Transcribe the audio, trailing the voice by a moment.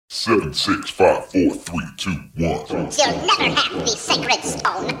7, 6, 5, 4, 3, 2, 1. You'll never have the sacred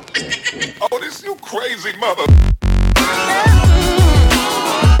stone. Oh, this you crazy mother.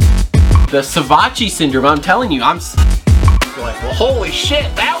 The Savachi syndrome, I'm telling you, I'm like, well, holy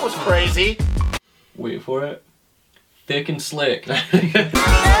shit, that was crazy. Wait for it. Thick and slick.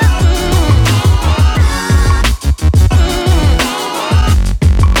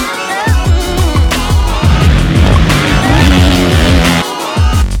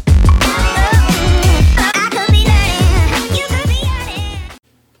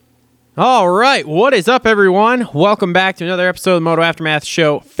 All right, what is up, everyone? Welcome back to another episode of the Moto Aftermath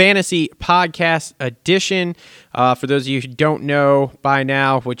Show Fantasy Podcast Edition. For those of you who don't know by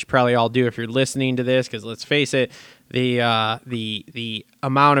now, which you probably all do if you're listening to this, because let's face it, the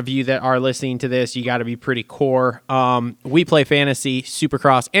amount of you that are listening to this, you got to be pretty core. We play fantasy,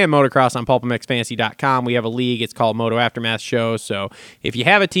 supercross, and motocross on PulpMXFantasy.com. We have a league. It's called Moto Aftermath Show. So if you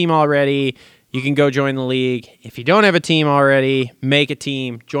have a team already, you can go join the league. If you don't have a team already, make a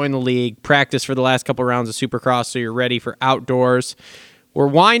team, join the league, practice for the last couple rounds of Supercross so you're ready for outdoors. We're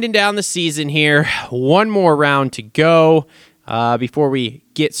winding down the season here. One more round to go. Before we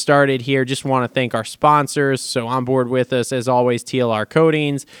get started here, just want to thank our sponsors. So on board with us, as always, TLR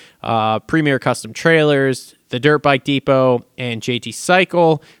Coatings, Premier Custom Trailers, the Dirt Bike Depot, and JT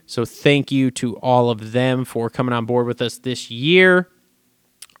Cycle. So thank you to all of them for coming on board with us this year.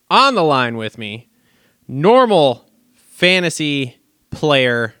 On the line with me, normal fantasy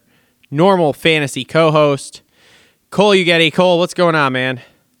player, normal fantasy co-host, Cole Uggetti. Cole, what's going on, man?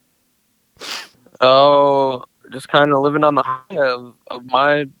 Oh, just kind of living on the high of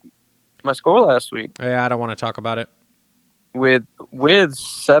my score last week. Yeah, I don't want to talk about it. With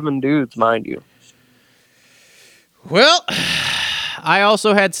 7 dudes, mind you. Well, I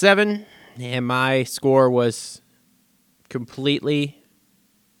also had 7, and my score was completely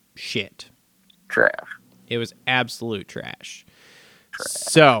shit. Trash. It was absolute trash.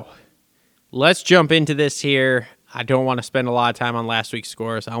 So, let's jump into this here. I don't want to spend a lot of time on last week's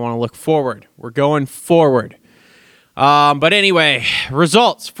scores. I want to look forward. We're going forward. But anyway,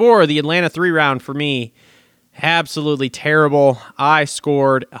 results for the Atlanta 3 round for me, absolutely terrible. I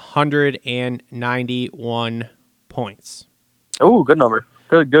scored 191 points. Oh, good number.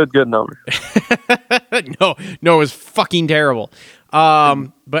 Good number. No, it was fucking terrible.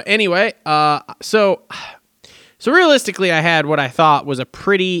 But anyway, so realistically, I had what I thought was a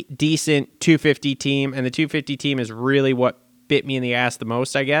pretty decent 250 team, and the 250 team is really what bit me in the ass the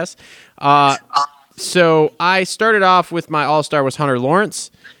most, I guess. So I started off with my all-star was Hunter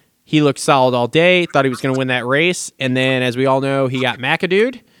Lawrence. He looked solid all day, thought he was going to win that race, and then, as we all know, he got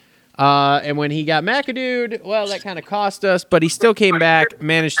McAdooed. And when he got McAdooed, well, that kind of cost us, but he still came back,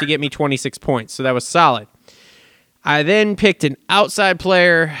 managed to get me 26 points, so that was solid. I then picked an outside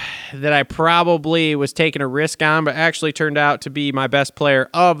player that I probably was taking a risk on, but actually turned out to be my best player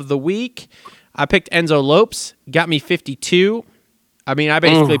of the week. I picked Enzo Lopes, got me 52. I mean, I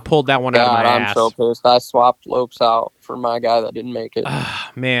basically pulled that one out of my ass. I'm so pissed. I swapped Lopes out for my guy that didn't make it.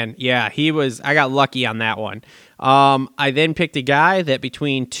 Man, yeah, I got lucky on that one. I then picked a guy that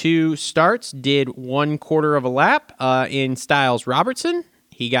between 2 starts did 1/4 of a lap in Styles Robertson.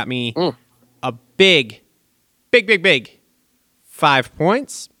 He got me a big 5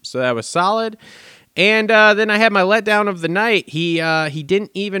 points, so that was solid. And then I had my letdown of the night. He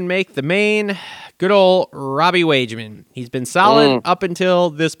didn't even make the main. Good old Robbie Wageman. He's been solid up until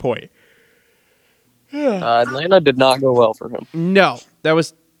this point. Atlanta did not go well for him. No, that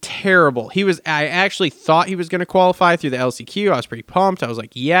was terrible. I actually thought he was going to qualify through the LCQ. I was pretty pumped. I was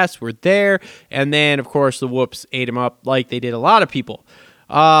like, yes, we're there. And then, of course, the whoops ate him up like they did a lot of people.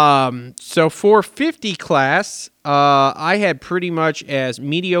 So for 50 class, I had pretty much as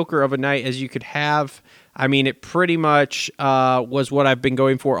mediocre of a night as you could have. I mean, it pretty much was what I've been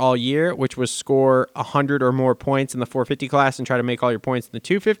going for all year, which was score 100 or more points in the 450 class and try to make all your points in the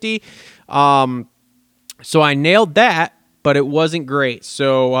 250. So I nailed that, but it wasn't great.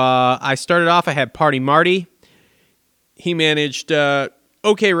 So I started off, I had Party Marty. He managed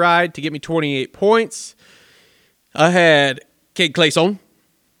okay ride to get me 28 points. I had Cade Clason,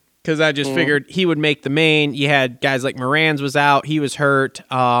 because I just figured he would make the main. You had guys like Morans was out. He was hurt.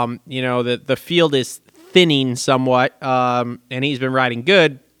 The field is thinning somewhat, and he's been riding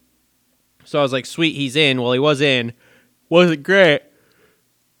good. So I was like, sweet, he's in. Well, he was in. Wasn't great.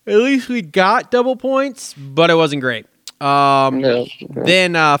 At least we got double points, but it wasn't great.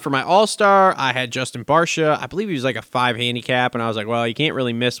 Then for my all-star, I had Justin Barcia. I believe he was like a 5 handicap, and I was like, well, you can't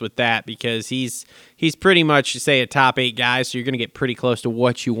really miss with that because he's pretty much, say, a top 8 guy, so you're going to get pretty close to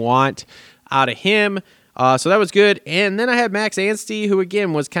what you want out of him. So that was good. And then I had Max Anstey, who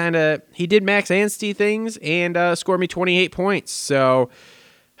again was he did Max Anstey things and scored me 28 points. So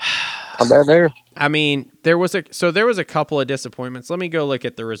I'm bad there. I mean, there was a couple of disappointments. Let me go look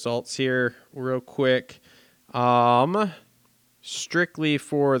at the results here real quick. Strictly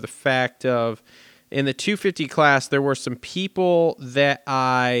for the fact of in the 250 class, there were some people that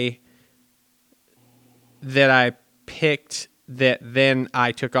I picked that then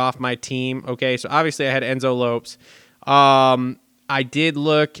I took off my team. Okay, so obviously I had Enzo Lopes. I did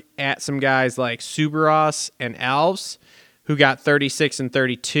look at some guys like Subaros and Alves who got 36 and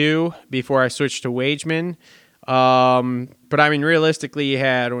 32 before I switched to Wageman. But I mean, realistically, you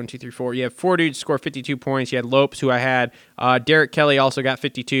had 1, 2, 3, 4. You have 4 dudes score 52 points. You had Lopes, who I had. Derek Kelly also got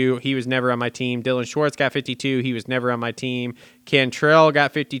 52. He was never on my team. Dylan Schwartz got 52. He was never on my team. Cantrell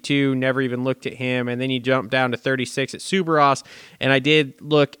got 52. Never even looked at him. And then you jump down to 36 at Subaros. And I did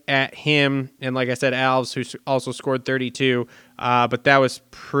look at him. And like I said, Alves, who also scored 32. But that was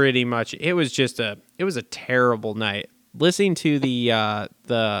pretty much. It was a terrible night. Listening to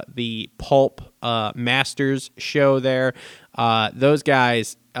the Pulp Masters show there, those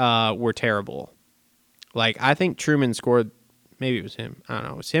guys were terrible. Like, I think Truman scored, maybe it was him. I don't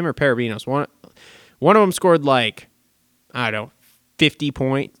know. It was him or Parabinos. One of them scored 50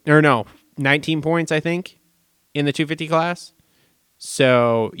 points, or no, 19 points, I think, in the 250 class.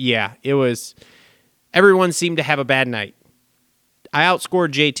 So, yeah, everyone seemed to have a bad night. I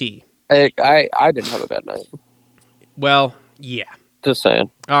outscored JT. I didn't have a bad night. Well, yeah. Just saying.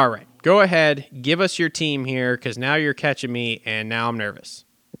 All right. Go ahead. Give us your team here, because now you're catching me, and now I'm nervous.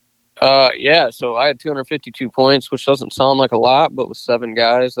 Yeah, so I had 252 points, which doesn't sound like a lot, but with 7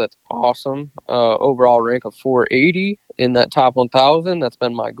 guys, that's awesome. Overall rank of 480 in that top 1,000. That's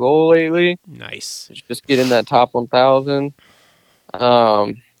been my goal lately. Nice. Just get in that top 1,000.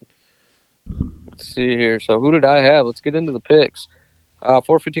 Let's see here. So who did I have? Let's get into the picks.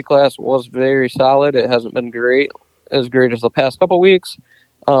 450 class was very solid. It hasn't been as great as the past couple weeks,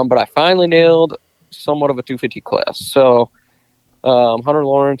 but I finally nailed somewhat of a 250 class. So Hunter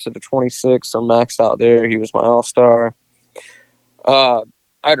Lawrence at the 26, I'm maxed out there. He was my all-star. I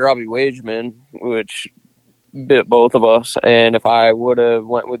had Robbie Wageman, which bit both of us, and if I would have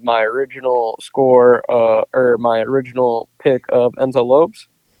went with my original score or my original pick of Enzo Lopes,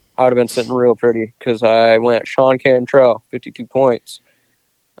 I would have been sitting real pretty because I went Sean Cantrell, 52 points.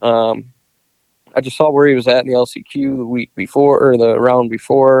 I just saw where he was at in the LCQ the week before, or the round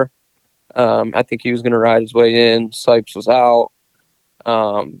before. I think he was going to ride his way in. Sipes was out.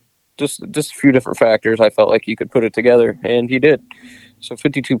 Just a few different factors. I felt like he could put it together, and he did. So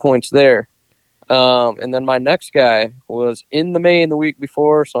 52 points there. And then my next guy was in the main the week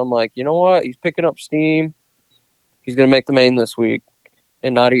before, so I'm like, you know what? He's picking up steam. He's going to make the main this week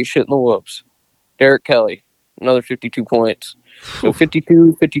and not eat shit in the whoops. Derek Kelly, another 52 points. So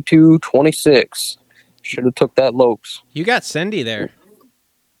 52, 52, 26. Should have took that Lopes. You got Cindy there.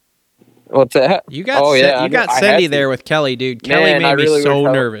 What's that? You got Cindy there with Kelly, dude. Kelly made me so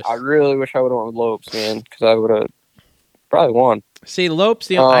nervous. I really wish I would have went with Lopes, man, because I would have probably won. See,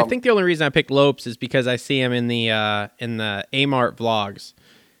 Lopes. I think the only reason I picked Lopes is because I see him in the Amart vlogs,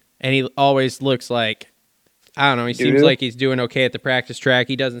 and he always looks like, I don't know. He seems like he's doing okay at the practice track.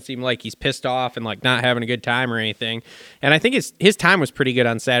 He doesn't seem like he's pissed off and like not having a good time or anything. And I think his time was pretty good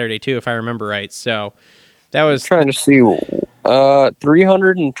on Saturday too, if I remember right. So that was trying to see.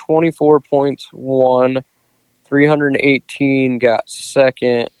 324 points won, 318 got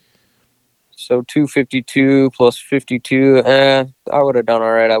second. So 252 plus 52. I would have done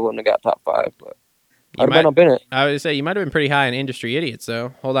all right. I wouldn't have got top 5, but I'd have been up in it. I would say you might have been pretty high in Industry Idiots,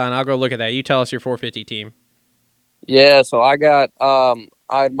 though. Hold on, I'll go look at that. You tell us your 450 team. Yeah, so I got I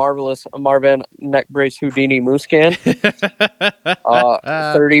had Marvin Neck Brace Houdini Muscan,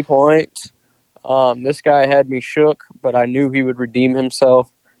 30 points. This guy had me shook, but I knew he would redeem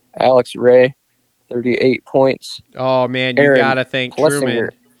himself. Alex Ray, 38 points. Oh man, you gotta thank Truman.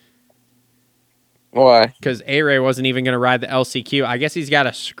 Why? Because A-Ray wasn't even going to ride the LCQ. I guess he's got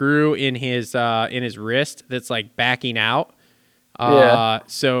a screw in his wrist that's like backing out.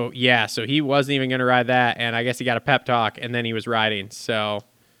 So he wasn't even going to ride that, and I guess he got a pep talk, and then he was riding. So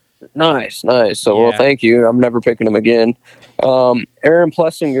nice. So well, thank you. I'm never picking him again. Aaron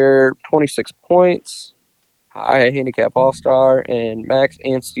Plessinger, 26 points, high handicap all star, and Max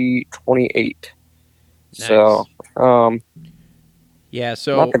Anstey, 28. Nice. So not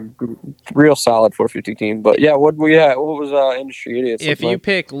a real solid 450 team, but yeah, what was Industry Idiots? If you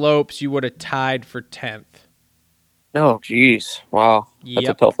pick Lopes, you would have tied for 10th. Oh, geez. Wow. That's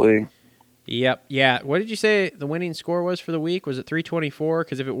a tough league. Yep. Yeah. What did you say the winning score was for the week? Was it 324?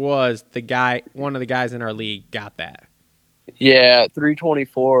 Because if it was, one of the guys in our league got that. Yeah,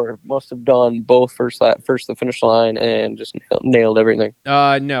 324. Must have done both first the finish line and just nailed everything.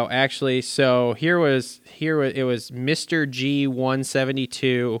 No, actually. So it was Mr. G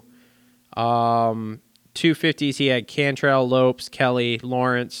 172. 250s. He had Cantrell, Lopes, Kelly,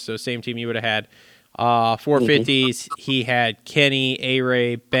 Lawrence. So same team you would have had. 450s. He had Kenny,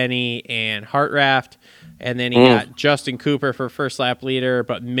 A-Ray, Benny, and Hartraft. And then he got Justin Cooper for first lap leader,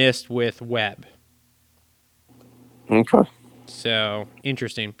 but missed with Webb. Okay. So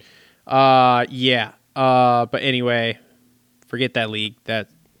interesting. Yeah. But anyway, forget that league. It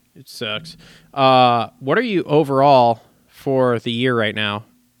sucks. What are you overall for the year right now?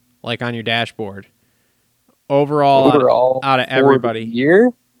 Like on your dashboard? Overall out of everybody.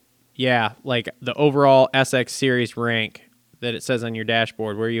 Year? Yeah, like the overall SX series rank that it says on your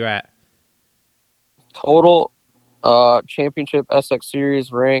dashboard. Where are you at? Total championship SX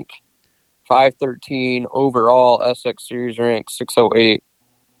series rank 513, overall SX series rank 608.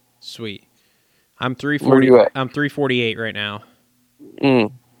 Sweet. I'm Where 340. you at? I'm 348 right now.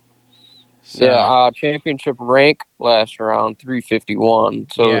 So, Yeah, championship rank last round 351.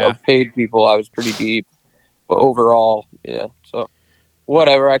 So Yeah. of paid people, I was pretty deep, but overall, yeah. So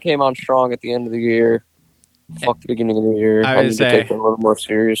whatever. I came on strong at the end of the year. Fuck the beginning of the year. I I would need to say- take it a little more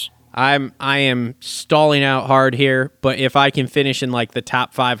serious. I am stalling out hard here, but if I can finish in like the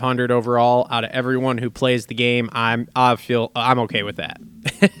top 500 overall out of everyone who plays the game, I'm okay with that.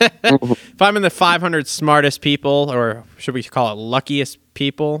 If I'm in the 500 smartest people, or should we call it luckiest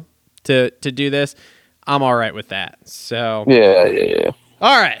people to do this, I'm all right with that. So Yeah.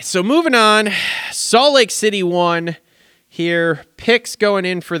 all right, so moving on, Salt Lake City 1 here. Picks going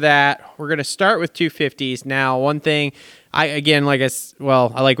in for that. We're going to start with 250s. Now, one thing, like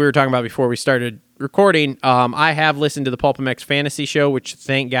we were talking about before we started recording, I have listened to the PulpMX Fantasy Show, which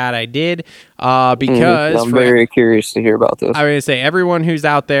thank God I did, because I'm very curious to hear about this. I was going to say, everyone who's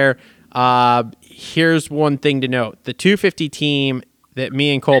out there, here's one thing to note. The 250 team that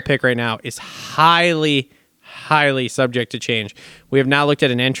me and Cole pick right now is highly subject to change. We have now looked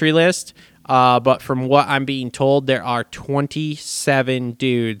at an entry list, but from what I'm being told, there are 27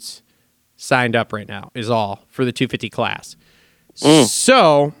 dudes signed up right now, is all, for the 250 class.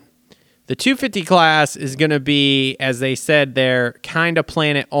 So the 250 class is going to be, as they said, they're kind of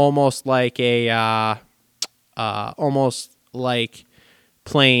playing it almost like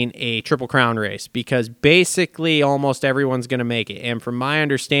playing a Triple Crown race, because basically almost everyone's going to make it. And from my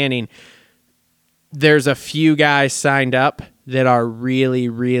understanding, there's a few guys signed up that are really,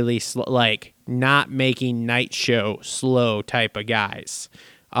 really slow, like not making night show slow type of guys.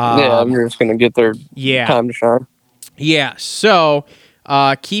 I'm just going to get their time to shine. Yeah, so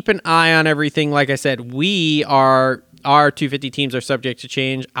keep an eye on everything. Like I said, our 250 teams are subject to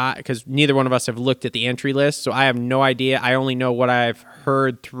change because neither one of us have looked at the entry list, so I have no idea. I only know what I've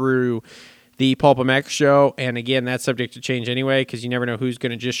heard through the PulpMX show, and again, that's subject to change anyway because you never know who's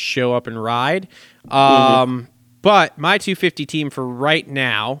going to just show up and ride. But my 250 team for right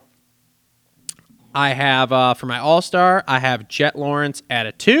now, I have for my All-Star, I have Jet Lawrence at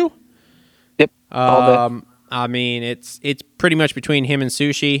a 2. Yep. I mean, it's pretty much between him and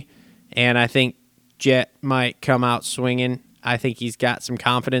Sushi, and I think Jet might come out swinging. I think he's got some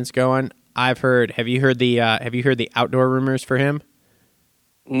confidence going. Have you heard the outdoor rumors for him?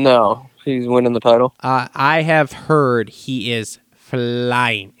 No, he's winning the title. I have heard he is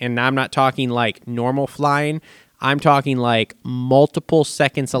flying, and I'm not talking like normal flying. I'm talking like multiple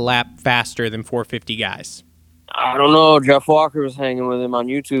seconds a lap faster than 450 guys. I don't know. Jeff Walker was hanging with him on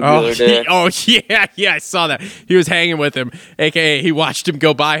YouTube the other day. Yeah, I saw that. He was hanging with him, a.k.a. he watched him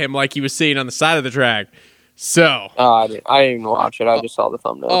go by him like he was sitting on the side of the track. So I didn't even watch it. I just saw the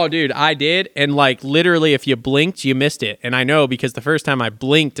thumbnail. Oh, dude, I did. And like literally, if you blinked, you missed it. And I know because the first time I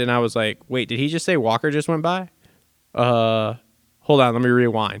blinked and I was like, wait, did he just say Walker just went by? Hold on, let me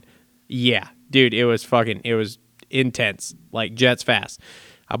rewind. Yeah, dude, it was intense. Like Jet's fast.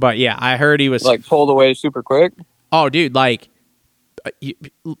 But yeah, I heard he was like pulled away super quick. Oh, dude, like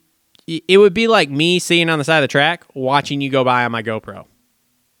it would be like me sitting on the side of the track watching you go by on my GoPro.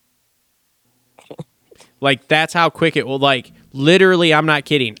 Like that's how quick it will. Like literally, I'm not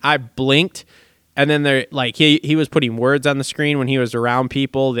kidding. I blinked, and then there, like he was putting words on the screen when he was around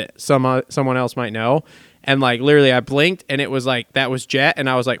people that someone else might know, and like literally, I blinked, and it was like that was Jet, and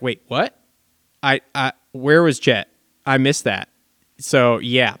I was like, wait, what? Where was Jet? I missed that. So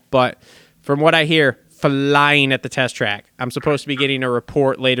yeah, but from what I hear, flying at the test track. I'm supposed to be getting a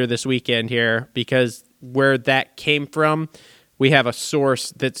report later this weekend here because where that came from we have a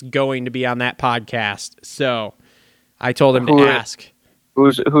source that's going to be on that podcast. So I told him to Who- ask.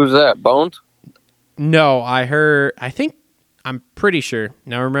 Who's that? Bones? No, I'm pretty sure.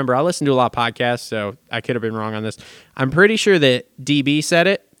 Now remember, I listen to a lot of podcasts, so I could have been wrong on this. I'm pretty sure that DB said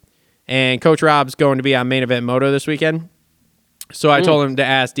it, and Coach Rob's going to be on Main Event Moto this weekend. So I told him to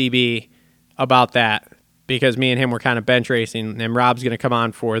ask DB about that because me and him were kind of bench racing, and Rob's going to come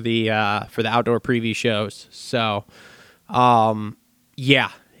on for the outdoor preview shows. So,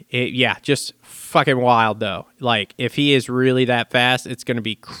 just fucking wild though. Like if he is really that fast, it's going to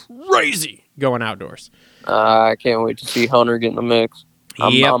be crazy going outdoors. I can't wait to see Hunter get in the mix.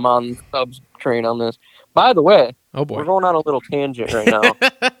 Yep. I'm on Stubbs train on this. By the way, Oh boy. we're going on a little tangent right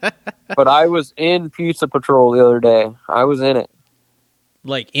now. But I was in Pizza Patrol the other day. I was in it.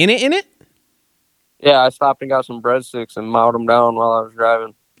 Like in it? Yeah, I stopped and got some breadsticks and mowed them down while I was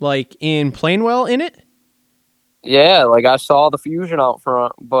driving. Like in Plainwell in it? Yeah, like I saw the Fusion out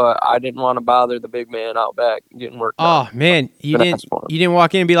front, but I didn't want to bother the big man out back getting work done. Oh man, you Gonna didn't ask for him. you didn't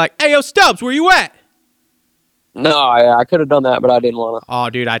walk in and be like, "Hey yo, Stubbs, where you at?" No, I could have done that, but I didn't want to. Oh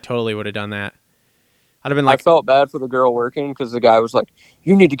dude, I totally would have done that. I'd have been I like, felt bad for the girl working because the guy was like,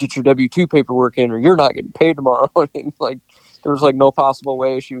 "You need to get your W-2 paperwork in, or you're not getting paid tomorrow." And like, there was like no possible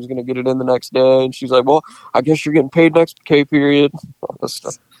way she was going to get it in the next day. And she's like, "Well, I guess you're getting paid next pay period." All this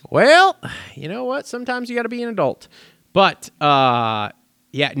stuff. "Well, you know what? Sometimes you got to be an adult." But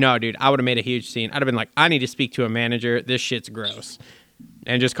yeah, no, dude, I would have made a huge scene. I'd have been like, "I need to speak to a manager. This shit's gross,"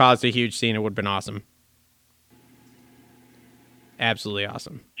 and just caused a huge scene. It would have been awesome. Absolutely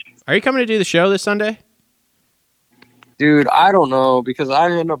awesome. Are you coming to do the show this Sunday? Dude, I don't know because I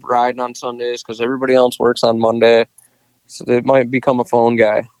end up riding on Sundays because everybody else works on Monday. So it might become a phone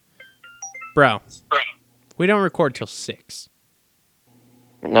guy. Bro, we don't record till 6.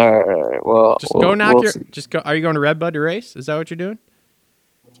 All right, well, Just go knock we'll your. see. Just go. Are you going to Redbud to race? Is that what you're doing?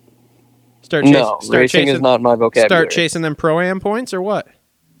 Start No, start racing chasing. is not my vocabulary. Start chasing them pro-am points or what?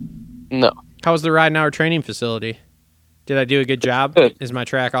 No. How was the ride in our training facility? Did I do a good job? Good. Is my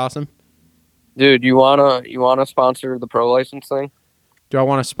track awesome? Dude, you wanna sponsor the pro license thing? Do I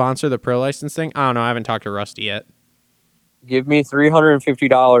want to sponsor the pro license thing? I don't know. I haven't talked to Rusty yet. Give me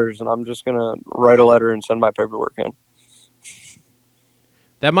 $350 and I'm just gonna write a letter and send my paperwork in.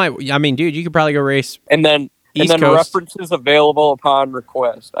 That might. I mean, dude, you could probably go race. And then East Coast. references available upon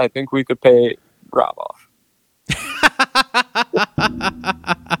request. I think we could pay Rob off.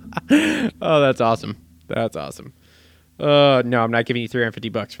 Oh, that's awesome. That's awesome. No, I'm not giving you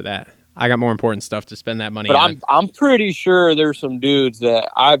 $350 for that. I got more important stuff to spend that money But on. I'm pretty sure there's some dudes that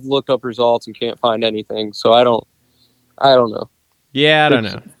I've looked up results and can't find anything. So I don't know. Yeah, I don't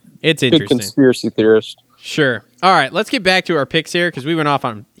know. It's Big interesting. conspiracy theorist. Sure. All right, let's get back to our picks here because we went off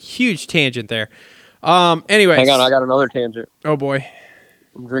on a huge tangent there. Anyways. Hang on, I got another tangent. Oh boy.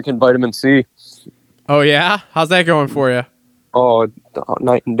 I'm drinking vitamin C. Oh yeah. How's that going for you? Oh,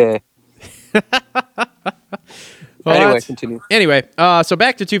 night and day. Well, Anyway, that's- continue. Anyway, so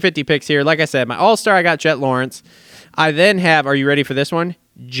back to 250 picks here. Like I said, my all-star, I got Jet Lawrence. I then have, are you ready for this one?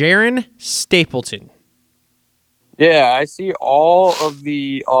 Jaron Stapleton. Yeah, I see all of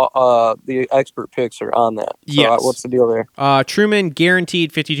the expert picks are on that. So Yes. what's the deal there? Truman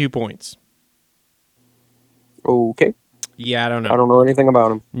guaranteed 52 points. Okay. Yeah, I don't I know. don't know anything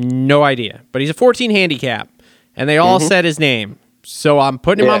about him. No idea. But he's a 14 handicap, and they all said his name. So I'm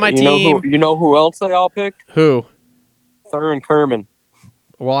putting him on my you team. you know who else they all picked? Who? Thurman Kerman.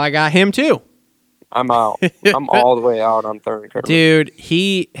 Well, I got him too. I'm out. I'm all the way out on Thurman Kerman. Dude,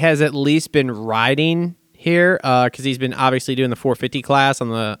 he has at least been riding here because he's been obviously doing the 450 class on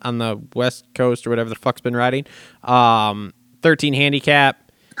the West Coast or whatever the fuck's been riding. 13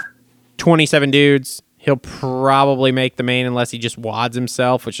 handicap, 27 dudes. He'll probably make the main unless he just wads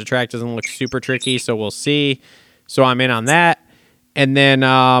himself, which the track doesn't look super tricky, so we'll see. So I'm in on that. And then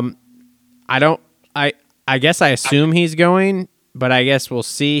I guess I assume he's going, but I guess we'll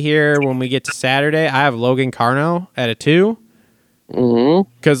see here when we get to Saturday. I have Logan Carno at a 2. Mm-hmm.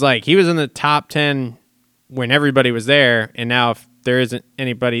 Because, like, he was in the top 10 when everybody was there, and now if there isn't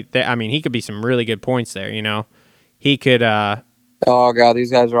anybody there, I mean, he could be some really good points there, you know? He could, Oh, God,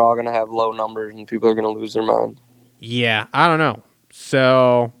 these guys are all going to have low numbers, and people are going to lose their mind. yeah, I don't know.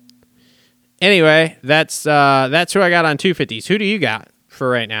 So, anyway, that's who I got on 250s. Who do you got for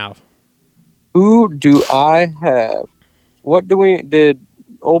right now? Who do I have? Did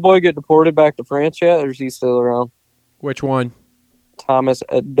old boy get deported back to France yet, or is he still around? Which one? Thomas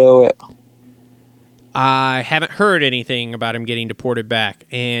Edoet. I haven't heard anything about him getting deported back,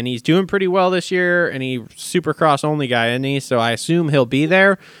 and he's doing pretty well this year, and he's Supercross only guy, isn't he? So I assume he'll be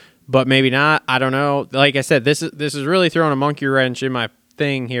there, but maybe not. I don't know. Like I said, this is really throwing a monkey wrench in my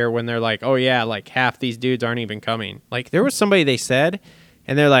thing here when they're like, oh yeah, like half these dudes aren't even coming. Like there was somebody they said,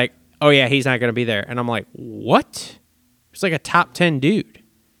 and they're like, oh yeah, he's not going to be there, and I'm like, what? It's like a top 10 dude.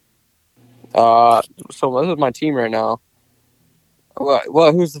 So this is my team right now.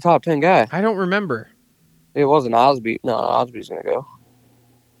 What? Who's the top 10 guy? I don't remember. It wasn't Osby. No, Osby's gonna go.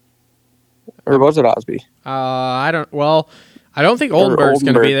 Or was it Osby? I don't think Oldenburg's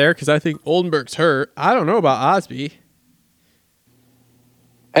going to be there because I think Oldenburg's hurt. I don't know about Osby.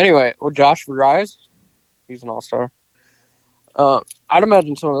 Anyway, Josh Rise, he's an all-star. I'd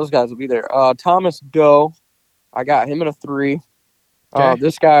imagine some of those guys will be there. Thomas Doe, I got him at a 3. Okay.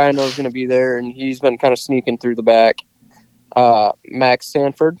 This guy I know is going to be there, and he's been kind of sneaking through the back. Max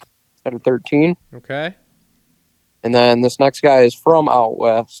Sanford at a 13. Okay. And then this next guy is from out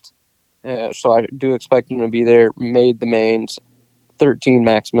west, so I do expect him to be there. Made the mains, 13,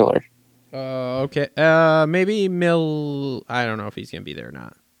 Max Miller. Okay. Maybe Mill. I don't know if he's going to be there or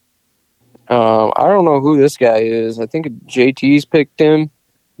not. I don't know who this guy is. I think JT's picked him.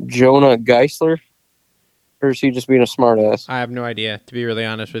 Jonah Geisler. Or is he just being a smartass? I have no idea, to be really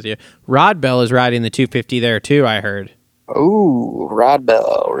honest with you. Rod Bell is riding the 250 there, too, I heard. Oh, Rod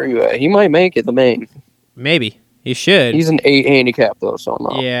Bell. Where you at? He might make it the main. Maybe. He should. He's an 8 handicap, though, so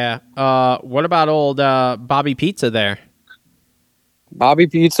no. Yeah. What about old Bobby Pizza there? Bobby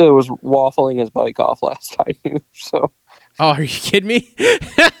Pizza was waffling his bike off last time, so... Oh, are you kidding me?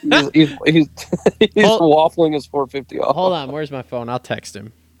 he's waffling his 450 off. Hold on. Where's my phone? I'll text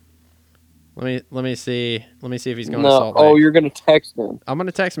him. Let me see. Let me see if he's going No. to Salt Lake. Oh, you're going to text him. I'm going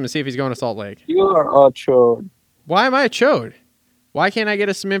to text him and see if he's going to Salt Lake. You are a chode. Why am I a chode? Why can't I get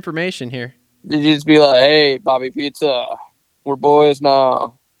us some information here? Did you just be like, hey, Bobby Pizza, we're boys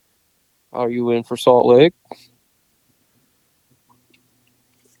now. Are you in for Salt Lake?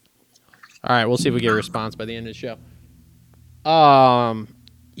 All right, we'll see if we get a response by the end of the show.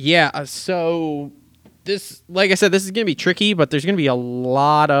 Yeah, so this, like I said, this is going to be tricky, but there's going to be a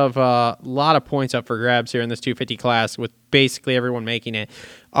lot of points up for grabs here in this 250 class with basically everyone making it.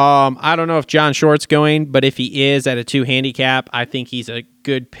 I don't know if John Short's going, but if he is at a 2 handicap, I think he's a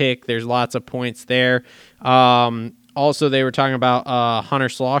good pick. There's lots of points there. Also, they were talking about Hunter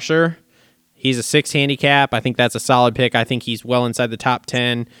Schlosser. He's a 6 handicap. I think that's a solid pick. I think he's well inside the top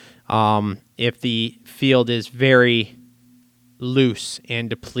 10. If the field is very loose and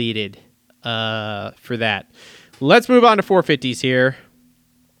depleted for that. Let's move on to 450s here.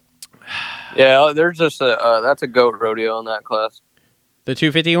 Yeah, there's just that's a goat rodeo in that class. The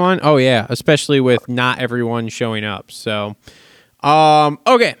 250 one? Oh, yeah, especially with not everyone showing up. So,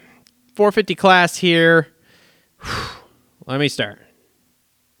 okay, 450 class here. Let me start.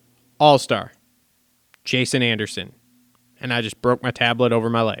 All-star, Jason Anderson. And I just broke my tablet over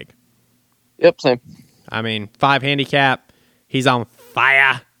my leg. Yep, same. I mean, 5 handicap. He's on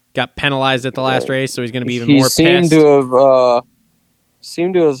fire. Got penalized at the last race, so he's going to be even more pissed. He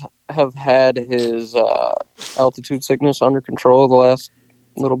seemed to have had his altitude sickness under control the last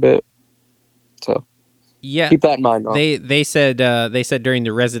little bit. So yeah, keep that in mind. Though. They said during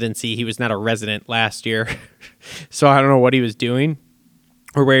the residency he was not a resident last year, so I don't know what he was doing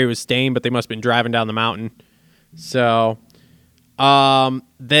or where he was staying, but they must have been driving down the mountain. So.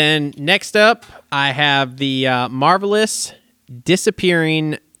 Then next up, I have the marvelous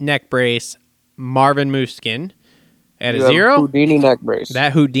disappearing neck brace, Marvin Muskin at a 0. Houdini neck brace.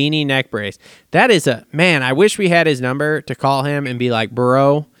 That Houdini neck brace. That is a man. I wish we had his number to call him and be like,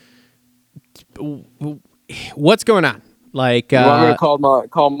 bro, what's going on? Like, I'm gonna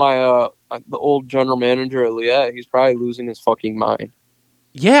call my the old general manager at Liat. He's probably losing his fucking mind.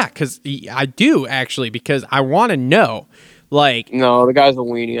 Yeah, because I do actually, because I want to know. Like, no, the guy's a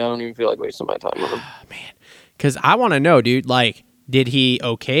weenie. I don't even feel like wasting my time with him. Man, because I want to know, dude. Like, did he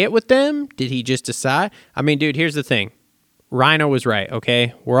okay it with them? Did he just decide? I mean, dude, here's the thing. Rhino was right,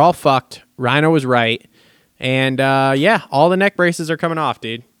 okay? We're all fucked. Rhino was right. And, yeah, all the neck braces are coming off,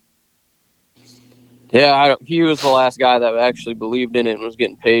 dude. Yeah, he was the last guy that actually believed in it and was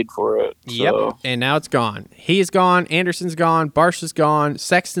getting paid for it. So. Yep, and now it's gone. He's gone. Anderson's gone. Barsha's gone.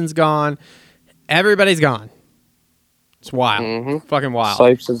 Sexton's gone. Everybody's gone. It's wild. Mm-hmm. Fucking wild.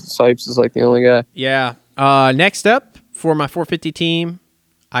 Sipes is like the only guy. Yeah. Next up for my 450 team,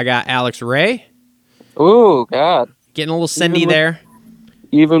 I got Alex Ray. Oh, God. Getting a little sendy there.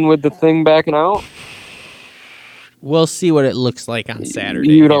 Even with the thing backing out? We'll see what it looks like on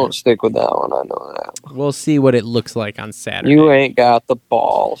Saturday. You don't stick with that one, I know that. We'll see what it looks like on Saturday. You ain't got the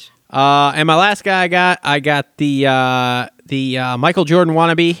balls. And my last guy I got the Michael Jordan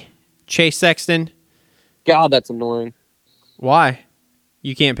wannabe, Chase Sexton. God, that's annoying. Why?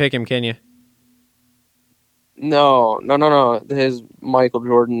 You can't pick him, can you? No. His Michael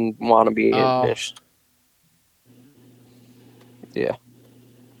Jordan wannabe-ish. Yeah.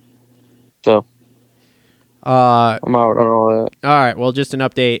 So, I'm out on all that. All right. Well, just an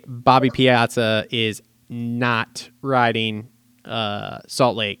update. Bobby Piazza is not riding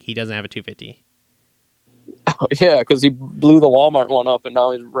Salt Lake. He doesn't have a 250. Yeah, because he blew the Walmart one up, and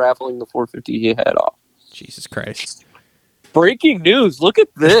now he's raffling the 450 he had off. Jesus Christ. Breaking news. Look at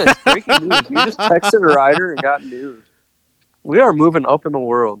this. Breaking news. We just texted a rider and got news. We are moving up in the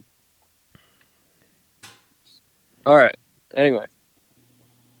world. All right. Anyway.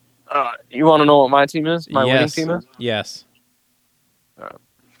 You want to know what my team is? My winning team is? Yes.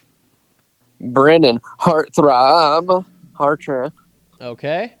 Brandon Hartthrob. Hartran.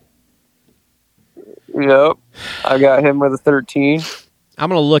 Okay. Yep. I got him with a 13. I'm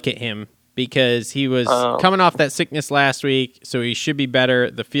going to look at him because he was coming off that sickness last week, so he should be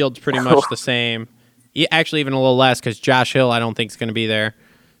better. The field's pretty much the same. Actually, even a little less because Josh Hill I don't think is going to be there.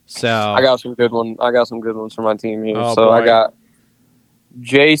 So I got some good ones. For my team here. Oh, so boy. I got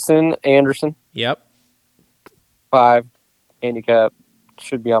Jason Anderson, Yep. 5 handicap,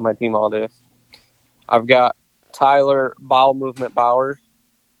 should be on my team all day. I've got Tyler Bowel Movement Bowers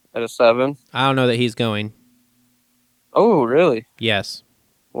at a 7. I don't know that he's going. Oh, really? Yes.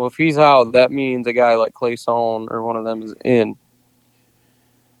 Well, if he's out, that means a guy like Clay Son or one of them is in.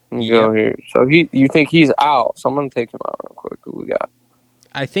 Let me go here. So you think he's out? So I'm gonna take him out real quick. Who we got?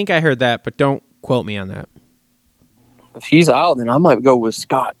 I think I heard that, but don't quote me on that. If he's out, then I might go with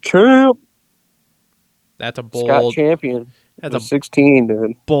Scott Champ. That's a Scott bold. Champion. That's That's a 16,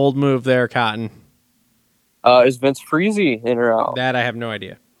 dude. bold move there, Cotton. Is Vince Freezy in or out? That I have no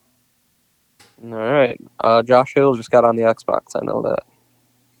idea. All right. Josh Hill just got on the Xbox. I know that.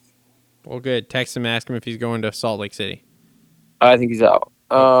 Well, good. Text him, ask him if he's going to Salt Lake City. I think he's out.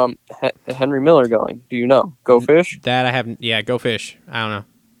 Henry Miller going. Do you know? Go Fish? That I haven't. Yeah, go fish. I don't know.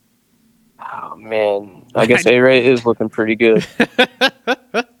 Oh, man. I guess A-Ray is looking pretty good.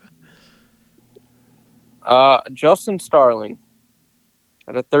 Justin Starling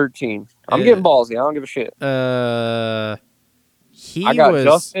at a 13. I'm getting ballsy. I don't give a shit. I got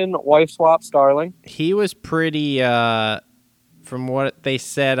Justin Wife Swap Starling. He was pretty, from what they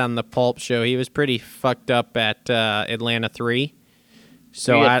said on the Pulp show, he was pretty fucked up at Atlanta 3.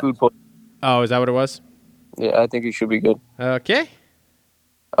 So He had food poisoning. Oh, is that what it was? Yeah, I think he should be good. Okay.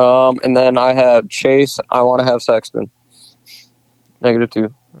 And then I have Chase. I want to have Sexton.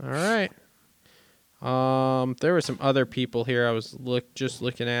 -2. All right. There were some other people here I was just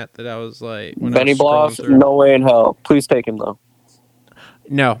looking at that I was like, when Benny I was scrolling Bloss, through. no way in hell. Please take him though.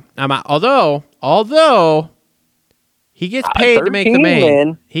 No, I'm out. Although he gets paid to make the 13, main.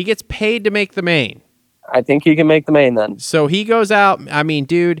 man. He gets paid to make the main. I think he can make the main then. So he goes out. I mean,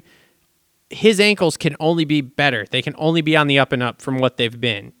 dude, his ankles can only be better. They can only be on the up and up from what they've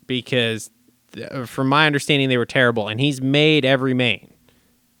been because, from my understanding, they were terrible. And he's made every main.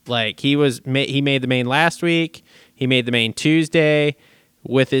 Like he made the main last week. He made the main Tuesday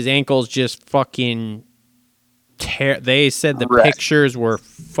with his ankles just fucking. They said the pictures were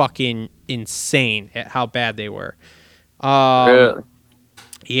fucking insane at how bad they were. Really?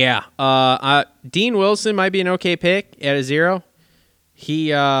 Yeah. Dean Wilson might be an okay pick at a 0. He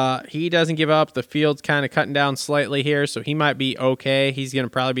doesn't give up. The field's kind of cutting down slightly here, so he might be okay. He's going to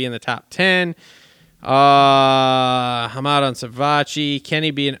probably be in the top 10. I'm out on Savachi. Kenny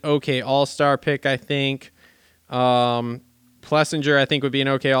be an okay all-star pick, I think. Plessinger, I think, would be an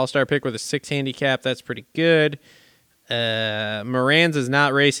okay all-star pick with a 6 handicap. That's pretty good. Moranz is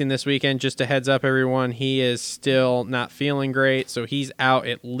not racing this weekend. Just a heads up, everyone. He is still not feeling great, so he's out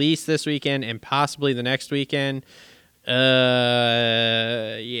at least this weekend and possibly the next weekend. Yeah,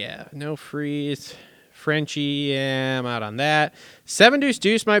 no freeze. Frenchie, yeah, I'm out on that. 7 Deuce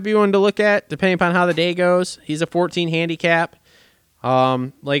Deuce might be one to look at, depending upon how the day goes. He's a 14 handicap.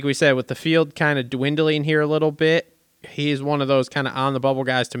 Like we said, with the field kind of dwindling here a little bit, he's one of those kind of on the bubble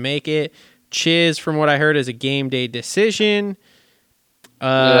guys to make it. Chiz, from what I heard, is a game day decision.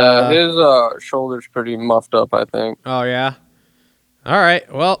 Yeah, his shoulder's pretty muffed up, I think. Oh, yeah? All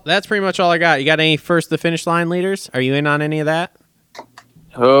right. Well, that's pretty much all I got. You got any first to finish line leaders? Are you in on any of that?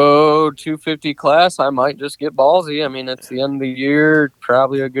 Oh, 250 class, I might just get ballsy. I mean, it's the end of the year.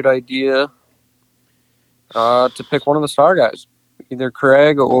 Probably a good idea to pick one of the star guys. Either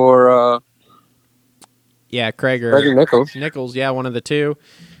Craig or... yeah, Craig or Nichols. Nichols, yeah, one of the two.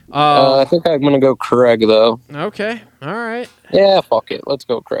 I think I'm going to go Craig, though. Okay. All right. Yeah, fuck it. Let's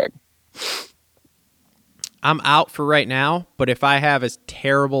go Craig. I'm out for right now, but if I have as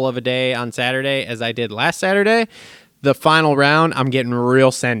terrible of a day on Saturday as I did last Saturday, the final round, I'm getting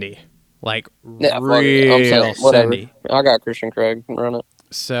real sendy. Like, Yeah, fuck it. real I'm saying, whatever. sendy. I got Christian Craig. Run it.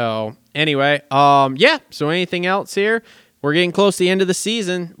 So, anyway, yeah. So, anything else here? We're getting close to the end of the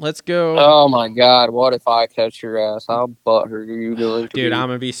season. Let's go. Oh my God! What if I catch your ass? How butthurt are you going to Dude, be? I'm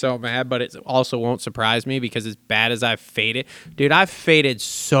going to be so mad, but it also won't surprise me because as bad as I've faded, dude, I've faded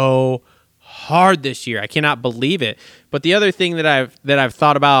so hard this year. I cannot believe it. But the other thing that I've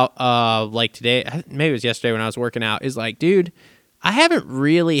thought about, like today, maybe it was yesterday when I was working out, is like, dude, I haven't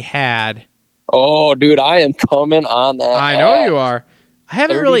really had. Oh, dude, I am coming on that. I know you are. I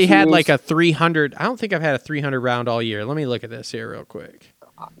haven't really had 32s. like a 300. I don't think I've had a 300 round all year. Let me look at this here real quick.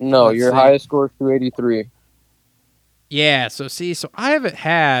 No, Let's your see. highest score is 283. Yeah, so I haven't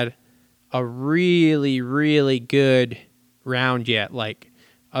had a really, really good round yet, like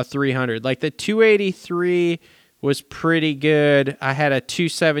a 300. Like the 283 was pretty good. I had a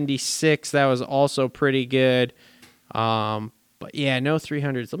 276 that was also pretty good. But yeah, no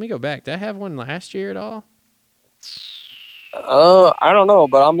 300s. Let me go back. Did I have one last year at all? I don't know,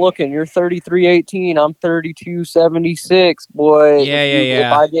 but I'm looking. You're 33.18. I'm 32.76, boy. Yeah.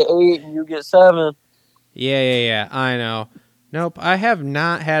 If I get 8 and you get 7. Yeah. I know. Nope, I have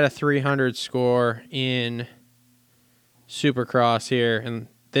not had a 300 score in Supercross here and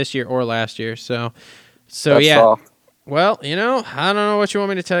this year or last year. So That's yeah. soft. Well, I don't know what you want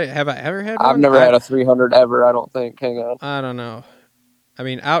me to tell you. Have I ever had one? I've never had a 300 ever, I don't think. Hang on. I don't know. I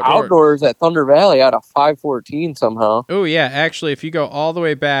mean, Outdoors at Thunder Valley had a 514 somehow. Oh, yeah. Actually, if you go all the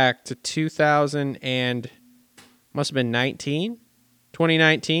way back to 2000 and must have been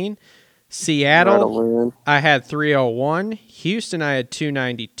 2019, Seattle, I had 301. Houston, I had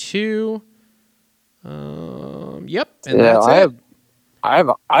 292. Yep. And Yeah, that's it.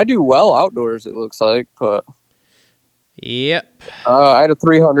 I do well outdoors, it looks like, but Yep. I had a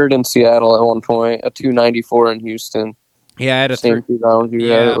 300 in Seattle at one point, a 294 in Houston. Yeah, I had a Same 2 rounds you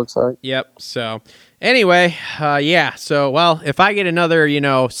had, it looks like. Yep. So, anyway, yeah. So, well, if I get another,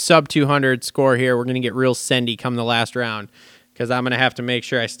 sub 200 score here, we're going to get real sendy come the last round because I'm going to have to make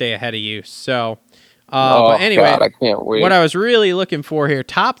sure I stay ahead of you. So, but anyway, God, I can't wait. what I was really looking for here,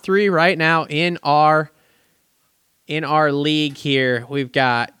 top 3 right now in our league here, we've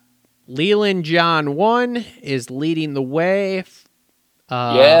got Leland John 1 is leading the way.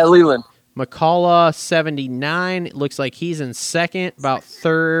 Yeah, Leland. McCullough 79. It looks like he's in second, about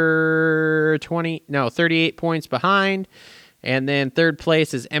 38 points behind. And then third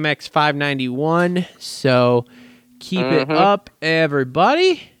place is MX 591. So keep it up,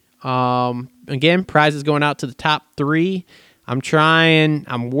 everybody. Again, prizes going out to the top 3. I'm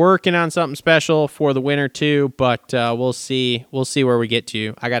working on something special for the winner too, but we'll see where we get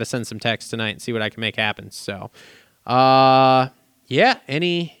to. I got to send some text tonight and see what I can make happen. So, yeah,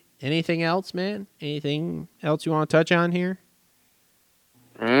 anything else, man? Anything else you want to touch on here?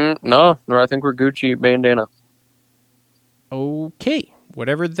 No, I think we're Gucci bandana. Okay,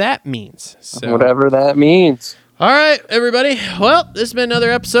 whatever that means. So, Whatever that means. all right, everybody. Well, this has been another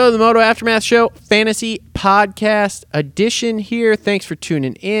episode of the Moto Aftermath Show Fantasy Podcast Edition here. Thanks for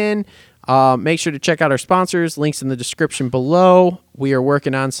tuning in. Make sure to check out our sponsors. Links in the description below. We are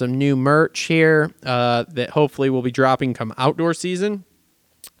working on some new merch here that hopefully will be dropping come outdoor season.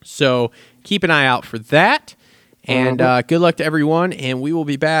 So keep an eye out for that. And good luck to everyone. And we will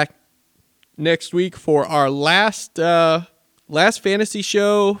be back next week for our last fantasy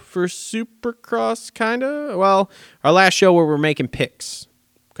show for Supercross, kind of. Well, our last show where we're making picks.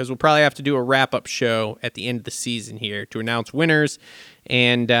 Because we'll probably have to do a wrap-up show at the end of the season here to announce winners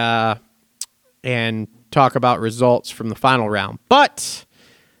and talk about results from the final round. But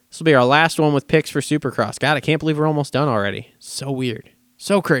this will be our last one with picks for Supercross. God, I can't believe we're almost done already. So weird.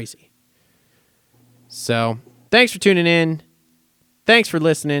 So crazy. So, thanks for tuning in. Thanks for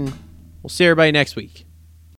listening. We'll see everybody next week.